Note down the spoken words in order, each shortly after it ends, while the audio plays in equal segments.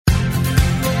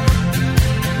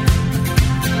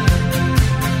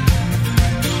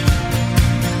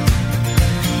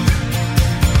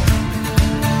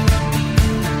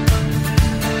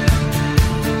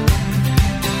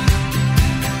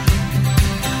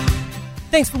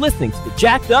Thanks for listening to the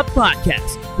Jacked Up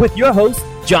Podcast with your host,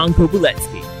 John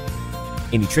Kobuletsky.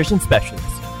 A nutrition specialist,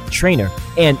 trainer,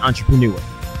 and entrepreneur,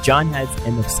 John has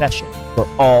an obsession for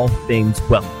all things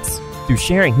wellness. Through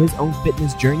sharing his own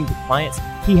fitness journey with clients,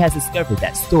 he has discovered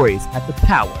that stories have the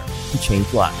power to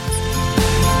change lives.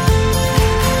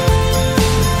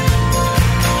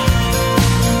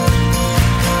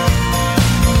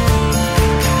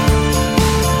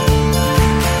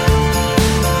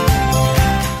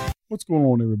 What's going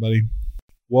on, everybody?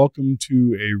 Welcome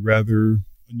to a rather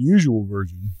unusual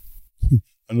version,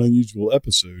 an unusual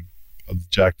episode of the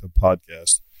JAK'ed Up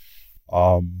Podcast.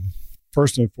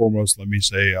 First and foremost, let me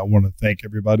say I want to thank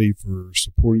everybody for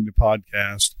supporting the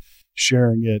podcast,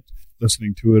 sharing it,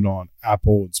 listening to it on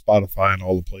Apple and Spotify and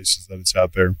all the places that it's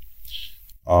out there.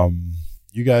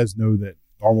 You guys know that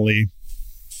normally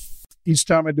each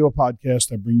time I do a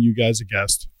podcast, I bring you guys a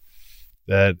guest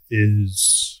that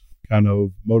is kind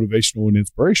of motivational and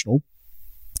inspirational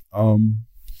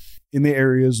in the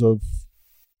areas of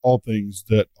all things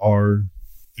that are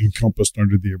encompassed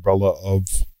under the umbrella of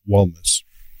wellness.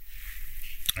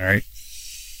 All right.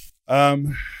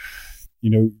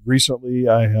 Recently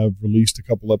I have released a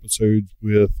couple episodes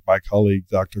with my colleague,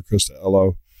 Dr. Krista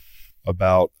Ello,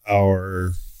 about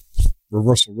our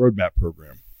reversal roadmap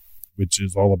program, which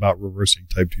is all about reversing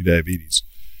type 2 diabetes.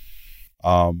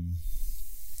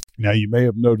 Now, you may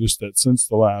have noticed that since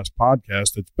the last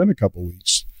podcast, it's been a couple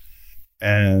weeks.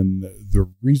 And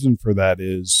the reason for that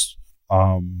is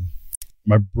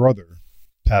my brother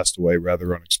passed away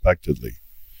rather unexpectedly.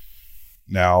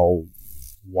 Now,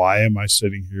 why am I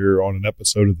sitting here on an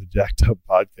episode of the JAK'ed Up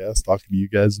Podcast talking to you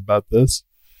guys about this?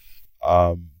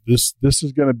 This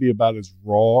is going to be about as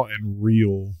raw and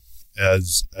real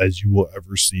as you will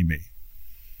ever see me.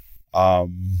 I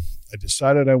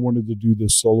decided I wanted to do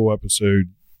this solo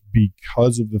episode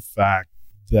because of the fact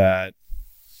that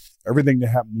everything that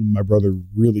happened with my brother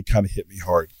really kind of hit me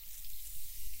hard.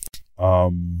 My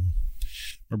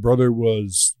brother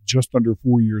was just under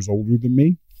 4 years older than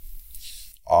me.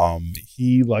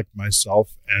 He, like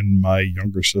myself and my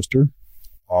younger sister,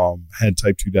 had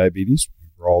type 2 diabetes. We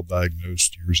were all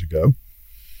diagnosed years ago.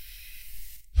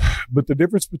 But the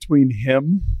difference between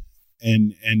him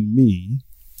and me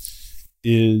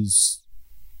is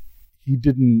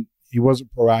he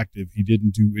wasn't proactive. He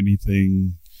didn't do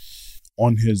anything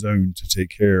on his own to take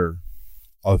care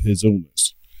of his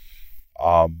illness.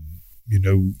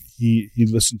 He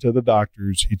listened to the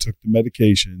doctors. He took the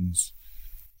medications.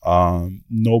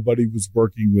 Nobody was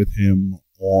working with him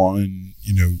on,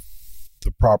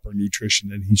 the proper nutrition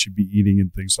that he should be eating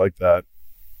and things like that.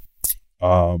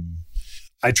 I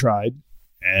tried,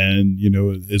 and,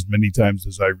 as many times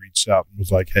as I reached out and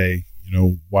was like, hey,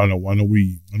 why don't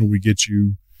we get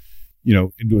you,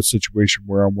 into a situation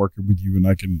where I'm working with you and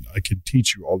I can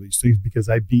teach you all these things because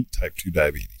I beat type 2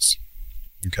 diabetes.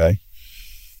 Okay.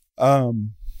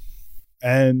 And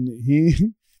he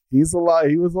was a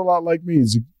lot like me.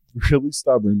 He's really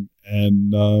stubborn.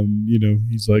 And,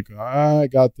 he's like, I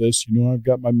got this, I've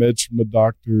got my meds from the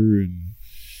doctor and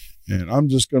I'm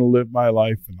just going to live my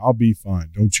life and I'll be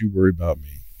fine. Don't you worry about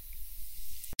me.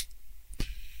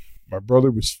 My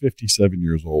brother was 57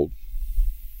 years old.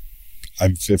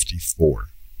 I'm 54.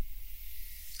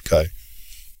 Okay.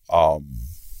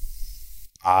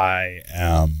 I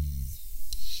am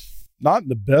not in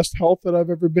the best health that I've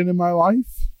ever been in my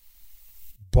life,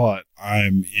 but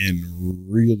I'm in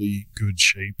really good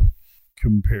shape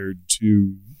compared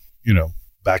to,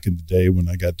 back in the day when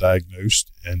I got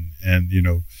diagnosed and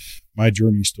my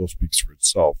journey still speaks for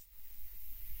itself.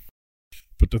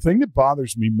 But the thing that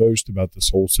bothers me most about this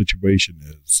whole situation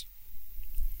is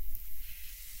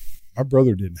my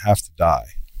brother didn't have to die.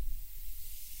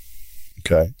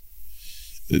 Okay.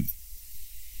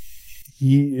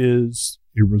 He is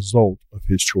a result of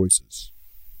his choices.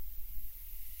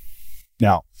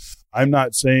 Now, I'm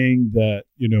not saying that,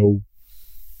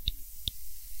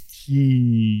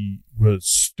 he was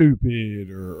stupid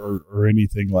or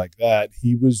anything like that.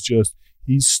 He was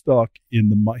stuck in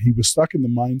the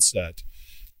mindset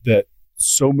that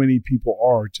so many people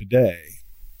are today.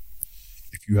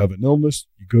 If you have an illness,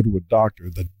 you go to a doctor.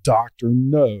 The doctor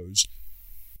knows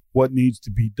what needs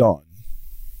to be done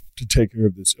to take care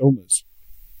of this illness.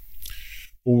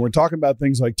 When we're talking about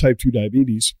things like type 2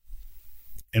 diabetes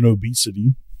and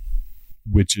obesity,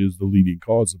 which is the leading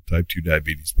cause of type 2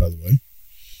 diabetes, by the way,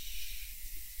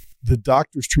 the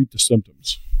doctors treat the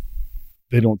symptoms.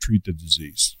 They don't treat the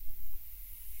disease.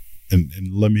 And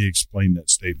let me explain that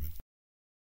statement.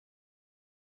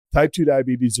 Type 2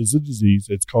 diabetes is a disease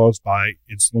that's caused by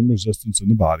insulin resistance in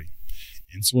the body.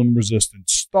 Insulin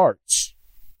resistance starts,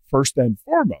 first and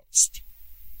foremost,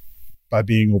 by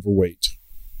being overweight.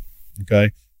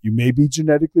 Okay. You may be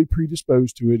genetically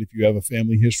predisposed to it. If you have a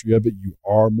family history of it, you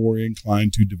are more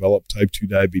inclined to develop type 2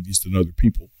 diabetes than other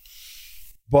people.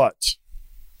 But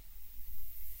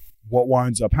what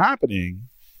winds up happening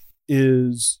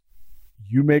is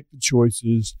you make the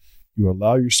choices, you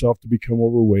allow yourself to become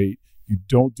overweight, you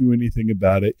don't do anything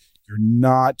about it, you're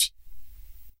not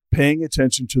paying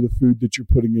attention to the food that you're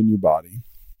putting in your body,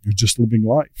 you're just living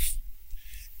life.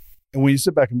 And when you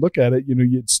sit back and look at it,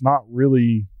 it's not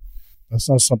really, that's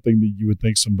not something that you would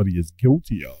think somebody is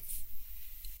guilty of.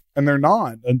 And they're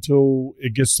not until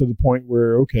it gets to the point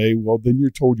where, okay, well, then you're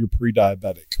told you're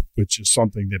pre-diabetic, which is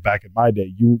something that back in my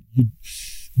day,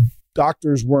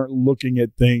 doctors weren't looking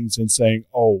at things and saying,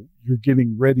 oh, you're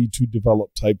getting ready to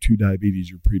develop type 2 diabetes,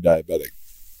 you're pre-diabetic.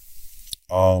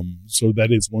 So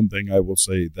that is one thing I will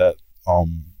say that,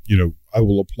 I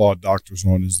will applaud doctors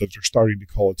on, is that they're starting to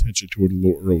call attention to it a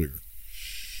little earlier.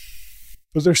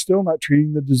 But they're still not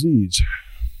treating the disease.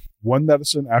 One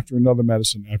medicine after another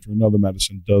medicine after another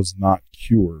medicine does not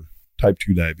cure type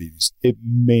 2 diabetes. It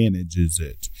manages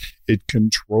it. It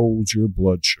controls your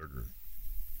blood sugar.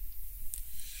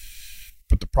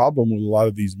 But the problem with a lot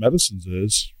of these medicines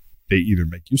is they either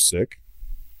make you sick,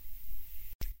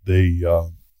 they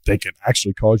can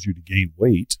actually cause you to gain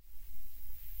weight,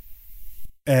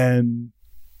 and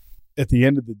at the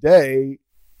end of the day,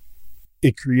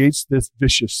 it creates this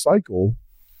vicious cycle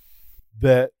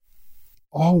that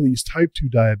all these type 2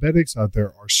 diabetics out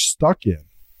there are stuck in.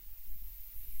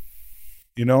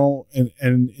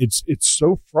 And it's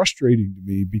so frustrating to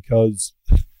me because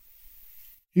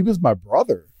he was my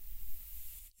brother.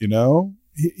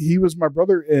 He was my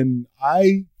brother, and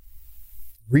I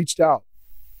reached out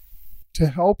to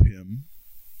help him.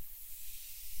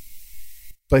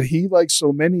 But he, like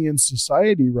so many in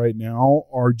society right now,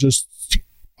 are just,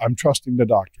 I'm trusting the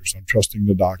doctors. I'm trusting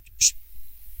the doctors.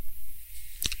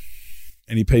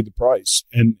 And he paid the price.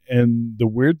 And the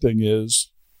weird thing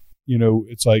is,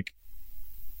 it's like,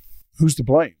 who's to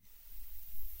blame?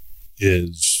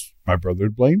 Is my brother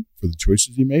to blame for the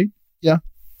choices he made? Yeah,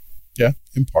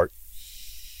 in part.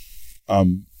 But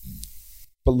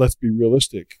let's be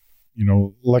realistic.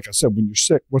 Like I said, when you're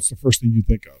sick, what's the first thing you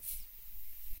think of?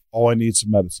 Oh, I need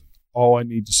some medicine. Oh, I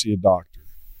need to see a doctor.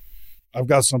 I've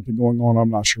got something going on. I'm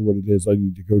not sure what it is. I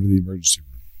need to go to the emergency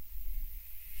room.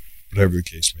 Whatever the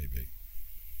case may be.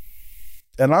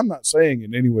 And I'm not saying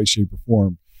in any way, shape, or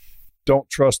form, don't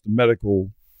trust the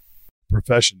medical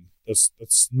profession.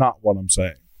 That's not what I'm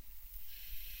saying.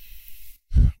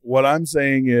 What I'm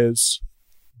saying is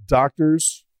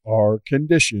doctors are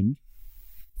conditioned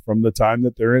from the time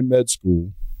that they're in med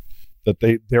school that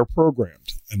they're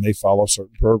programmed and they follow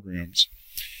certain programs.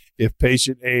 If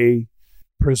patient A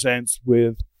presents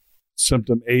with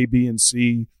symptom A, B, and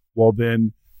C, well,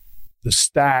 then the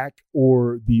stack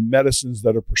or the medicines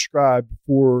that are prescribed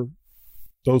for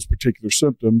those particular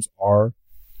symptoms are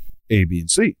A, B, and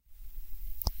C.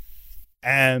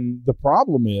 And the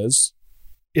problem is,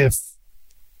 if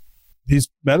these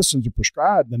medicines are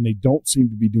prescribed and they don't seem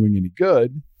to be doing any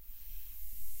good,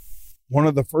 one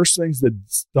of the first things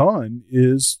that's done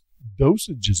is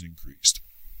dosage is increased.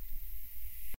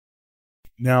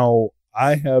 Now,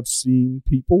 I have seen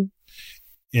people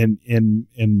in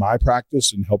my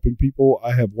practice in helping people,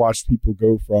 I have watched people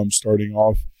go from starting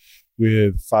off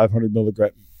with 500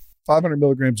 milligrams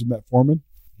of metformin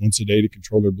once a day to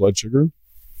control their blood sugar.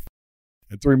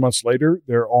 And 3 months later,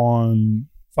 they're on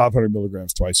 500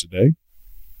 milligrams twice a day.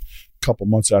 A couple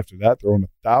months after that, they're on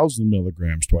 1,000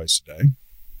 milligrams twice a day.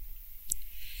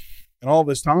 And all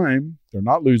this time, they're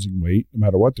not losing weight, no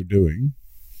matter what they're doing.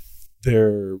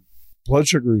 Their blood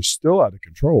sugar is still out of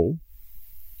control.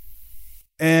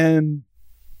 And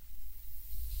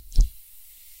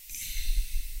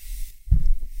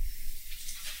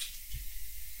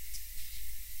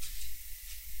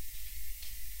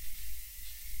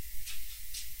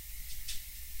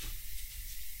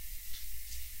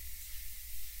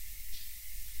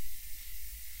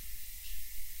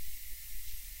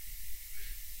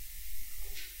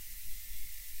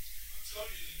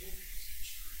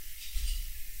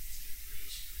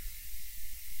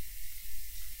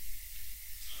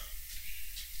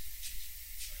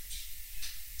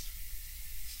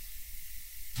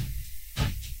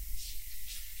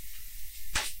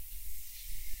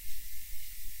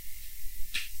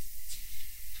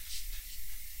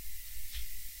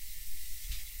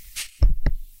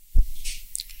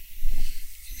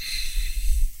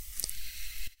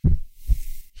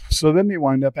so then you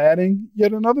wind up adding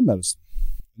yet another medicine,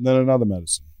 and then another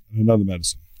medicine, and another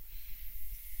medicine.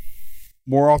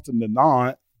 More often than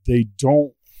not, they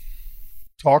don't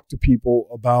talk to people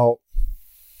about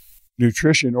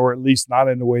nutrition, or at least not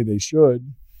in the way they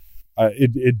should.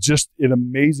 It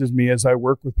amazes me as I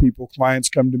work with people. Clients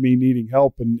come to me needing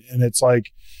help, and it's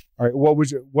like, all right,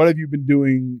 what have you been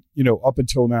doing, up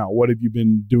until now? What have you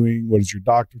been doing? What has your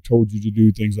doctor told you to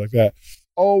do? Things like that.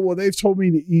 Oh, well, they've told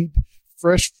me to eat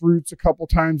fresh fruits a couple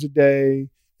times a day,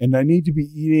 and I need to be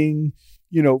eating,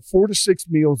 4 to 6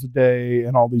 meals a day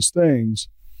and all these things.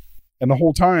 And the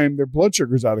whole time their blood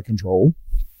sugar's out of control.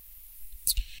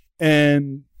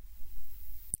 And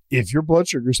if your blood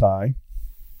sugar's high,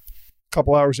 a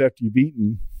couple hours after you've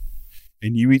eaten,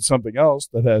 and you eat something else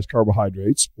that has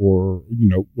carbohydrates, or,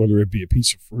 whether it be a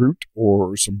piece of fruit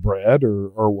or some bread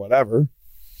or whatever,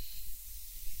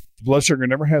 the blood sugar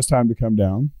never has time to come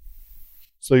down.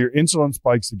 So your insulin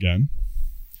spikes again.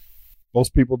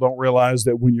 Most people don't realize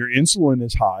that when your insulin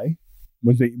is high,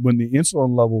 when the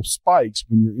insulin level spikes,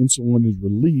 when your insulin is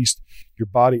released, your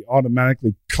body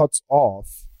automatically cuts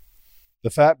off the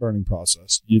fat burning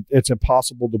process. It's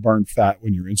impossible to burn fat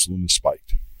when your insulin is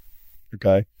spiked.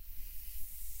 Okay.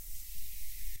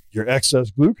 Your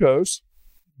excess glucose,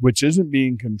 which isn't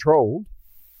being controlled,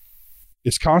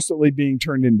 is constantly being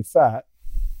turned into fat.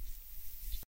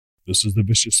 This is the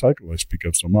vicious cycle I speak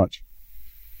of so much.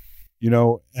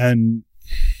 And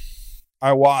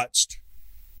I watched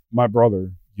my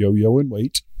brother yo-yo in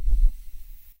weight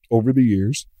over the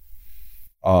years.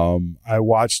 I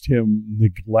watched him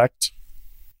neglect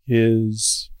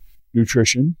his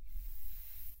nutrition.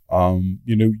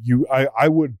 I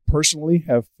would personally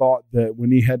have thought that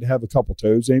when he had to have a couple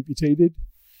toes amputated,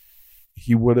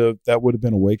 that would have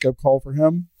been a wake-up call for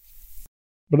him,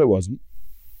 but it wasn't.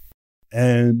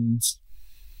 And,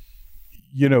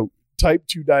 type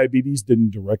 2 diabetes didn't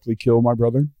directly kill my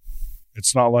brother.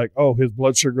 It's not like, oh, his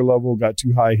blood sugar level got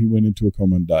too high, he went into a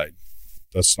coma and died.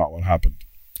 That's not what happened.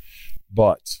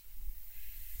 But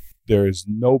there is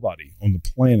nobody on the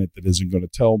planet that isn't going to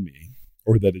tell me,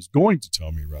 or that is going to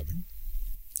tell me, rather.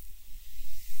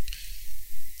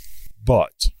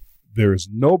 But there is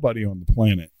nobody on the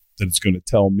planet that is going to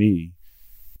tell me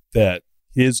that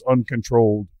his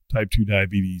uncontrolled type 2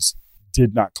 diabetes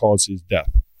did not cause his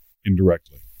death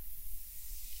indirectly.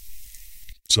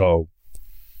 So,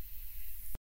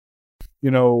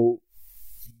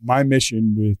 my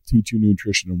mission with T2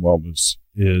 Nutrition and Wellness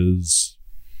is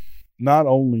not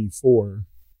only for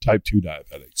type 2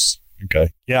 diabetics.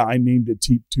 Okay. Yeah, I named it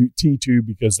T2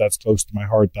 because that's close to my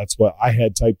heart. That's what I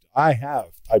have type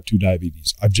 2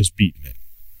 diabetes. I've just beaten it.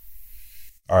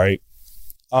 All right.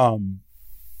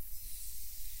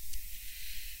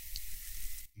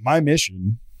 My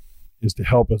mission is to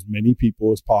help as many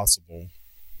people as possible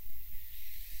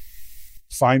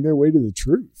find their way to the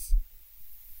truth.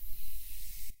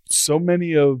 So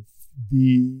many of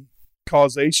the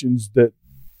causations that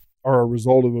are a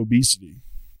result of obesity,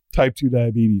 type 2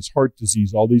 diabetes, heart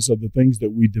disease, all these other things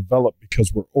that we develop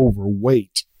because we're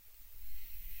overweight,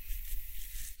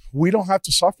 we don't have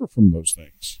to suffer from those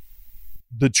things.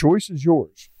 The choice is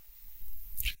yours.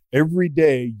 Every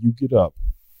day you get up,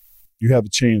 you have a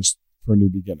chance for a new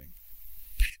beginning.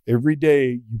 Every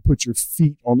day you put your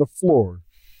feet on the floor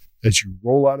as you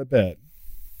roll out of bed,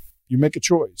 you make a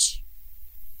choice.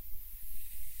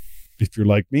 If you're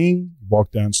like me, you walk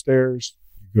downstairs,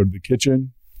 you go to the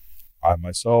kitchen. I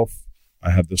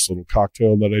have this little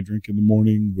cocktail that I drink in the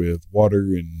morning with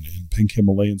water and pink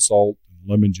Himalayan salt and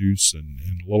lemon juice and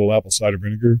a little apple cider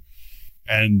vinegar.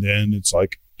 And then it's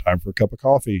like time for a cup of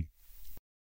coffee.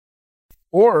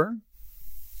 Or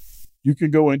you can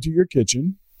go into your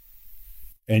kitchen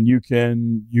and you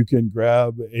can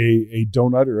grab a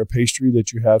donut or a pastry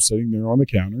that you have sitting there on the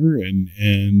counter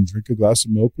and drink a glass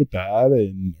of milk with that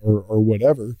or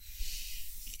whatever.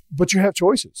 But you have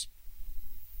choices.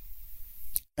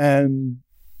 And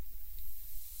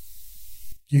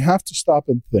you have to stop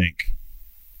and think,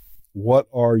 what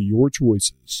are your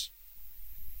choices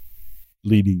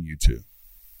leading you to?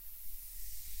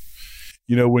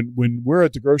 When we're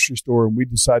at the grocery store and we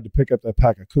decide to pick up that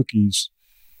pack of cookies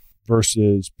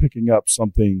versus picking up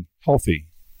something healthy,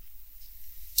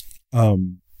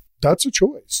 that's a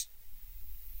choice.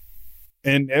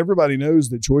 And everybody knows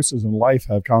that choices in life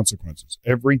have consequences.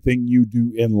 Everything you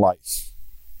do in life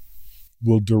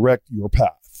will direct your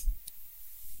path.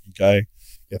 Okay?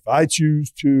 If I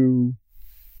choose to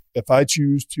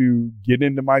get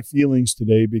into my feelings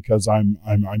today because I'm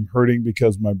hurting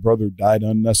because my brother died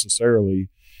unnecessarily,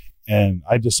 and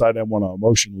I decide I want to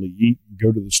emotionally eat and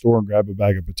go to the store and grab a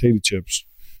bag of potato chips,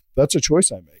 that's a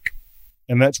choice I make.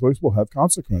 And that choice will have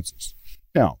consequences.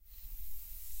 Now,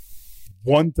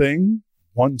 one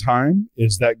time,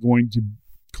 is that going to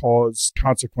cause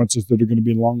consequences that are going to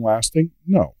be long lasting?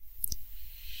 No.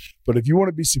 But if you want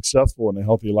to be successful in a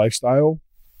healthy lifestyle,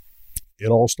 it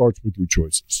all starts with your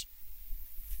choices.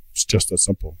 It's just that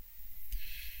simple.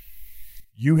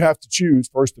 You have to choose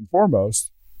first and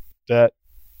foremost that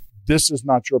this is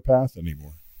not your path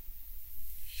anymore.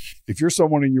 If you're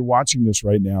someone and you're watching this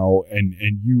right now and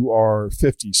you are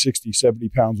 50, 60, 70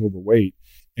 pounds overweight,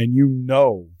 and you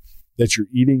know that your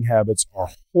eating habits are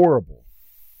horrible,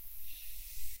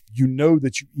 you know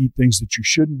that you eat things that you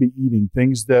shouldn't be eating,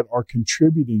 things that are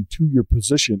contributing to your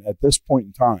position at this point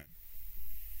in time,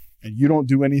 and you don't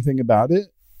do anything about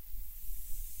it,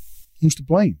 who's to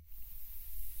blame?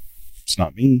 It's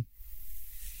not me.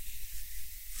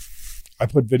 I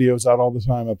put videos out all the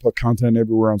time. I put content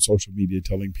everywhere on social media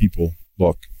telling people,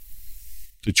 look,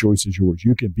 the choice is yours.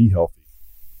 You can be healthy.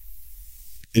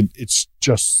 It's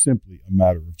just simply a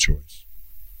matter of choice.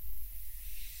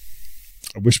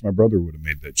 I wish my brother would have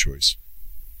made that choice.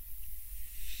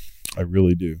 I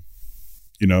really do.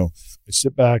 You know, I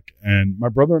sit back, and my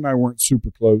brother and I weren't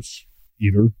super close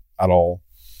either at all.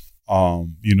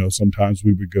 You know, sometimes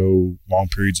we would go long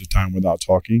periods of time without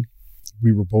talking.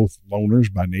 We were both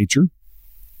loners by nature.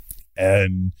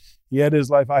 And he had his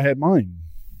life, I had mine,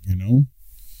 you know.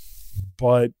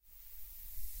 But,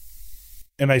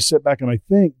 and I sit back and I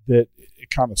think that it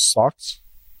kind of sucks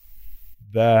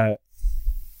that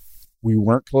we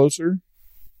weren't closer,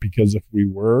 because if we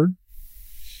were,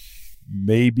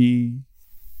 maybe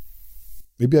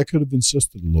I could have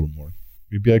insisted a little more.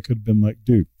 Maybe I could have been like,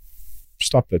 dude,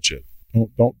 stop that shit.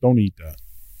 Don't eat that.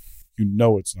 You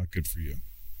know it's not good for you.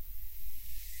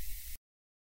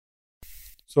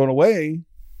 So in a way,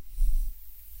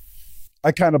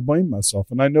 I kind of blame myself,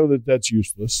 and I know that that's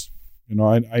useless. You know,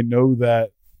 I know that,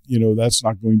 you know, that's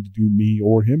not going to do me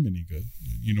or him any good.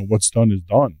 You know, what's done is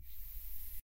done.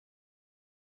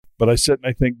 But I sit and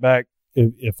I think back,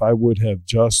 if I would have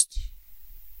just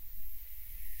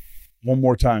one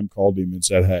more time called him and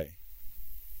said, hey,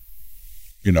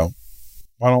 you know,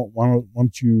 why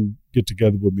don't you get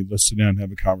together with me? Let's sit down and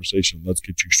have a conversation. Let's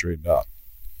get you straightened out.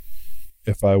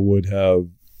 If I would have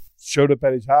showed up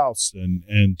at his house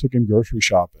and took him grocery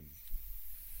shopping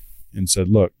and said,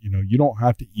 look, you know, you don't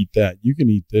have to eat that. You can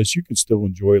eat this. You can still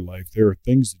enjoy life. There are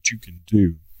things that you can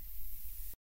do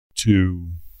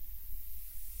to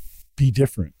be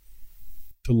different,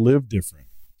 to live different,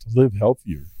 to live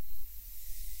healthier.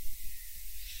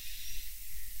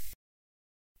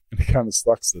 And it kind of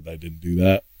sucks that I didn't do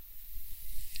that.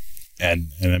 And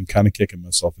I'm kind of kicking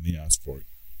myself in the ass for it.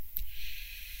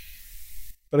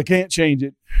 But I can't change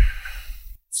it.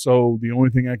 So the only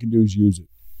thing I can do is use it.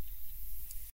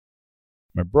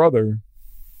 My brother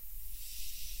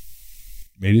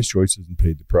made his choices and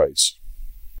paid the price.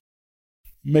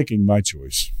 I'm making my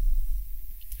choice.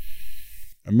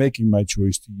 I'm making my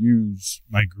choice to use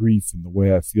my grief and the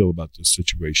way I feel about this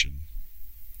situation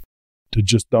to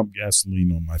just dump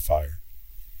gasoline on my fire.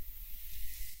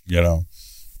 You know,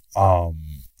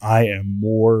 I am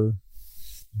more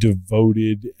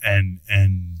devoted and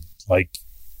like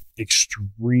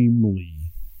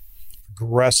extremely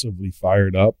aggressively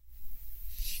fired up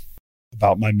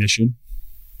about my mission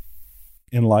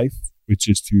in life, which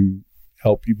is to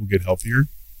help people get healthier.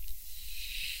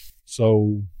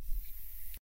 So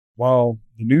while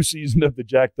the new season of the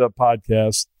Jacked Up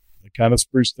podcast, I kind of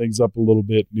spruced things up a little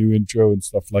bit, new intro and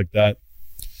stuff like that,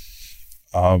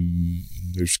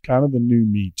 there's kind of a new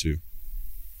me too.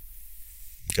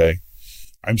 Okay.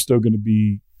 I'm still going to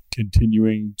be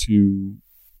continuing to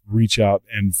reach out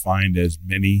and find as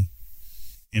many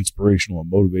inspirational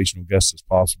and motivational guests as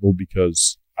possible,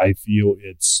 because I feel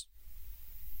it's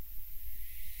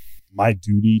my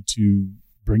duty to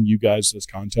bring you guys this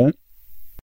content.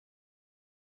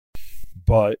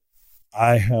 But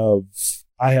I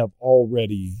have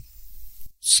already,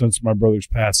 since my brother's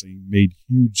passing, made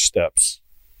huge steps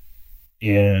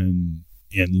in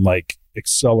like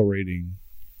accelerating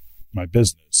my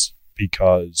business,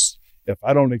 because if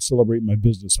I don't accelerate my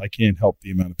business, I can't help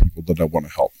the amount of people that I want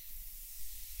to help.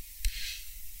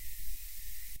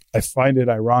 I find it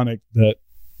ironic that,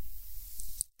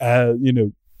 you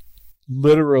know,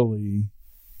 literally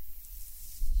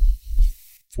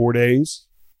 4 days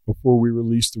before we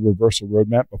released the reversal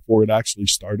roadmap, before it actually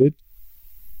started,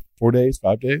 4 days,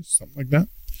 5 days, something like that,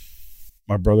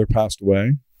 my brother passed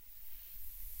away.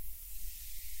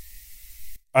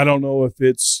 I don't know if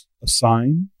it's a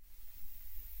sign,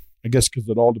 I guess, because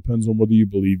it all depends on whether you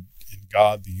believe in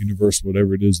God, the universe,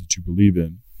 whatever it is that you believe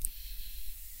in.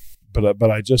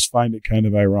 But I just find it kind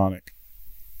of ironic.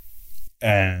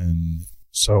 And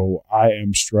so I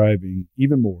am striving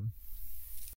even more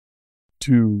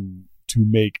to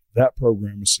make that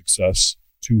program a success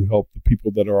to help the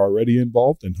people that are already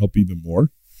involved and help even more.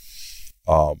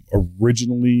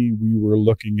 Originally, we were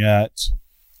looking at,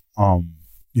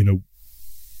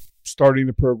 starting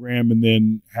the program and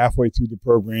then halfway through the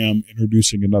program,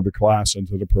 introducing another class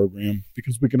into the program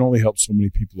because we can only help so many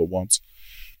people at once.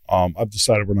 I've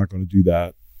decided we're not going to do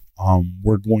that.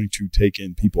 We're going to take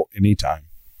in people anytime.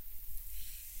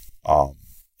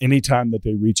 Anytime that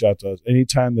they reach out to us,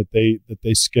 anytime that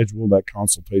they schedule that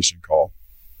consultation call,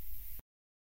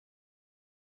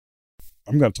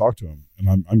 I'm going to talk to them and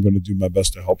I'm going to do my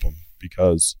best to help them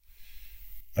because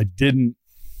I didn't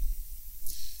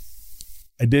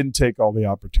take all the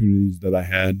opportunities that I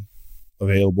had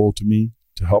available to me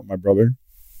to help my brother,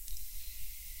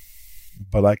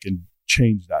 but I can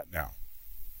change that now.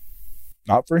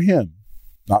 Not for him,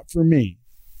 not for me,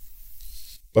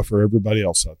 but for everybody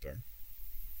else out there.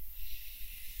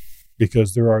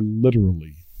 Because there are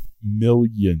literally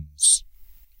millions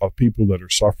of people that are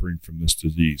suffering from this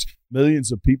disease.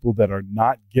 Millions of people that are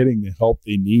not getting the help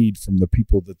they need from the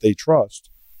people that they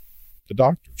trust, the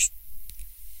doctors.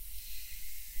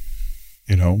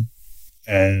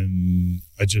 And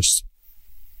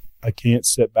I can't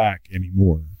sit back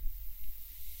anymore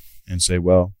and say,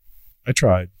 well, I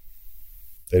tried.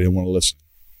 They didn't want to listen.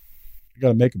 I got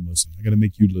to make them listen. I got to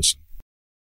make you listen.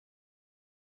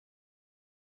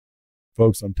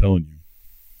 Folks, I'm telling you,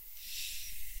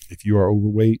 if you are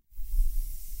overweight,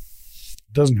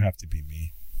 it doesn't have to be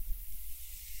me.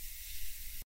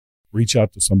 Reach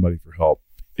out to somebody for help.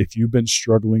 If you've been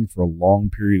struggling for a long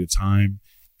period of time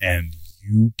and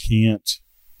you can't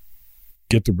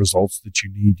get the results that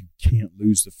you need, you can't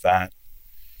lose the fat,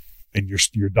 and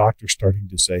your doctor's starting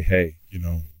to say, hey,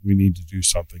 we need to do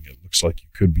something. It looks like you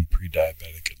could be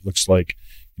pre-diabetic. It looks like,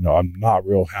 I'm not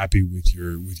real happy with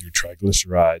your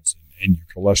triglycerides and your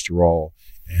cholesterol,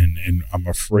 and I'm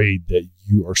afraid that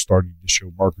you are starting to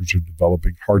show markers of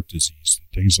developing heart disease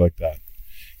and things like that.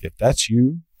 If that's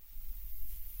you,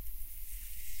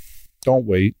 don't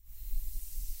wait.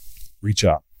 Reach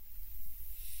out.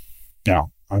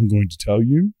 Now, I'm going to tell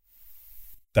you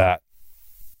that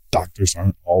doctors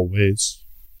aren't always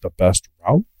the best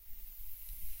route.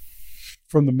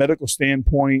 From the medical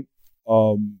standpoint,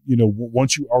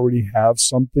 once you already have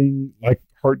something like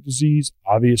heart disease,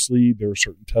 obviously there are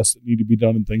certain tests that need to be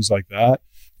done and things like that.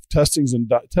 Testing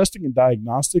and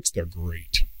diagnostics, they're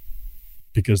great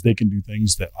because they can do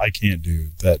things that I can't do,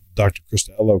 that Dr.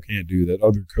 Cristello can't do, that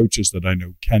other coaches that I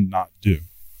know cannot do.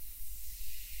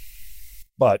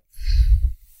 But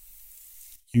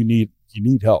you need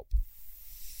help.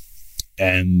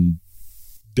 And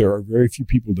there are very few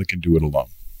people that can do it alone.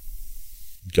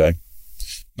 Okay.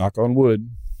 Knock on wood.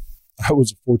 I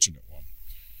was a fortunate one.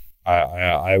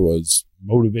 I was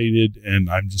motivated, and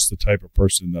I'm just the type of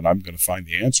person that I'm going to find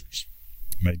the answers.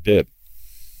 And I did.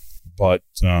 But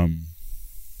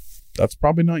that's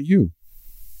probably not you.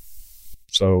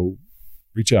 So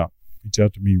reach out. Reach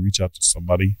out to me. Reach out to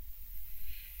somebody.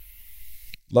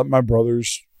 Let my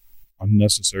brother's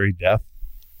unnecessary death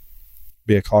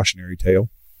be a cautionary tale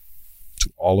to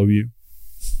all of you.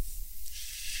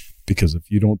 Because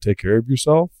if you don't take care of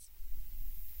yourself,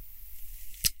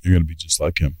 you're going to be just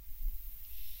like him.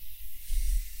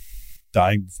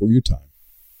 Dying before your time.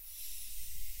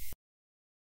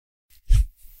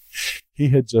 He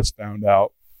had just found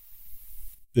out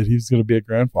that he was going to be a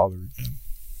grandfather again.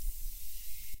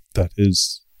 That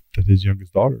his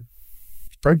youngest daughter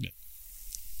is pregnant.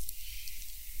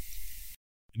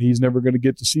 And he's never going to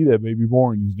get to see that baby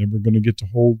born. He's never going to get to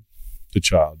hold the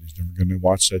child. He's never going to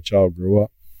watch that child grow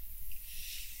up.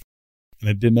 And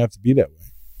it didn't have to be that way.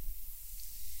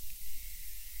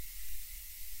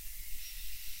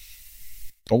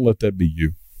 Don't let that be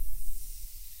you.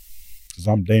 Because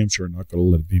I'm damn sure not going to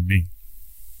let it be me.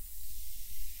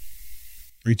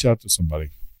 Reach out to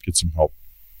somebody. Get some help.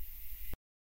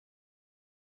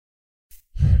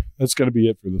 That's going to be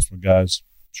it for this one, guys.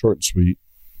 Short and sweet.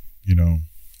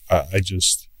 I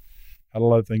just had a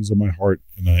lot of things on my heart,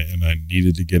 and I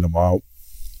needed to get them out.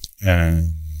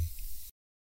 And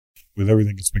with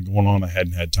everything that's been going on, I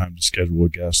hadn't had time to schedule a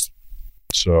guest.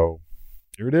 So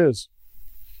here it is.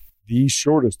 The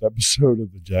shortest episode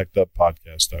of the Jacked Up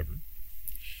podcast ever.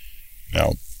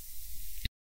 Now,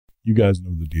 you guys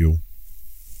know the deal.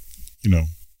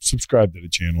 Subscribe to the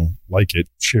channel, like it,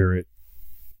 share it,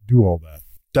 do all that.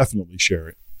 Definitely share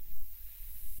it.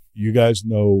 You guys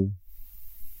know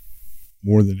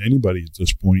more than anybody at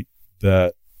this point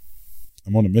that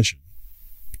I'm on a mission.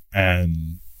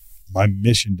 And my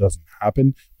mission doesn't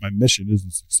happen. My mission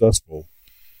isn't successful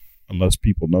unless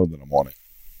people know that I'm on it.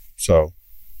 So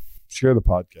share the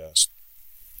podcast.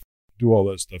 Do all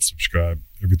that stuff. Subscribe.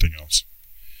 Everything else.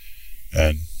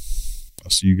 And I'll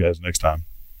see you guys next time.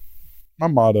 My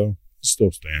motto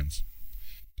still stands.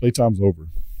 Playtime's over.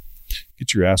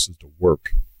 Get your asses to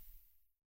work.